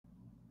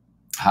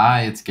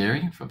Hi, it's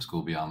Gary from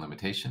School Beyond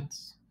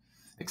Limitations.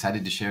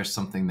 Excited to share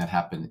something that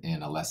happened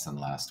in a lesson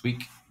last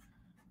week.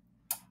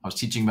 I was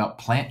teaching about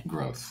plant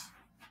growth.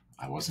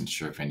 I wasn't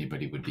sure if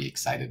anybody would be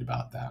excited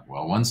about that.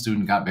 Well, one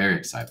student got very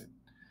excited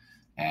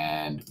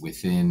and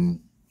within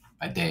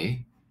a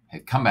day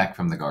had come back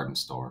from the garden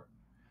store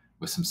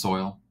with some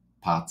soil,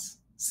 pots,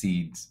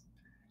 seeds,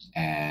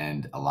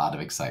 and a lot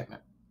of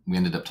excitement. We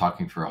ended up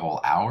talking for a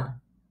whole hour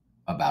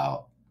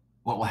about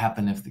what will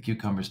happen if the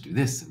cucumbers do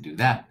this and do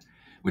that,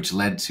 which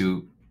led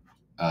to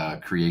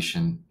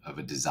creation of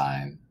a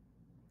design.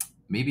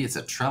 Maybe it's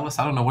a trellis.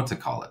 I don't know what to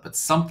call it, but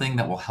something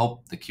that will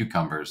help the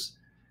cucumbers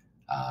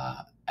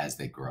as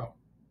they grow,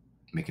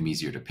 make them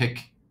easier to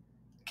pick,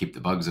 keep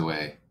the bugs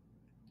away.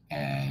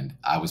 And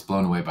I was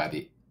blown away by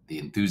the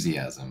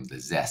enthusiasm, the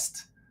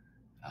zest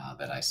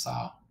that I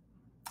saw.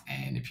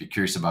 And if you're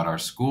curious about our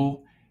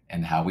school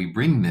and how we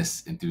bring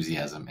this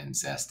enthusiasm and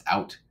zest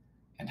out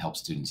and help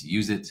students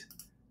use it,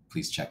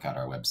 please check out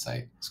our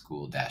website,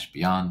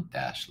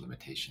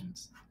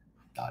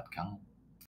 school-beyond-limitations.com.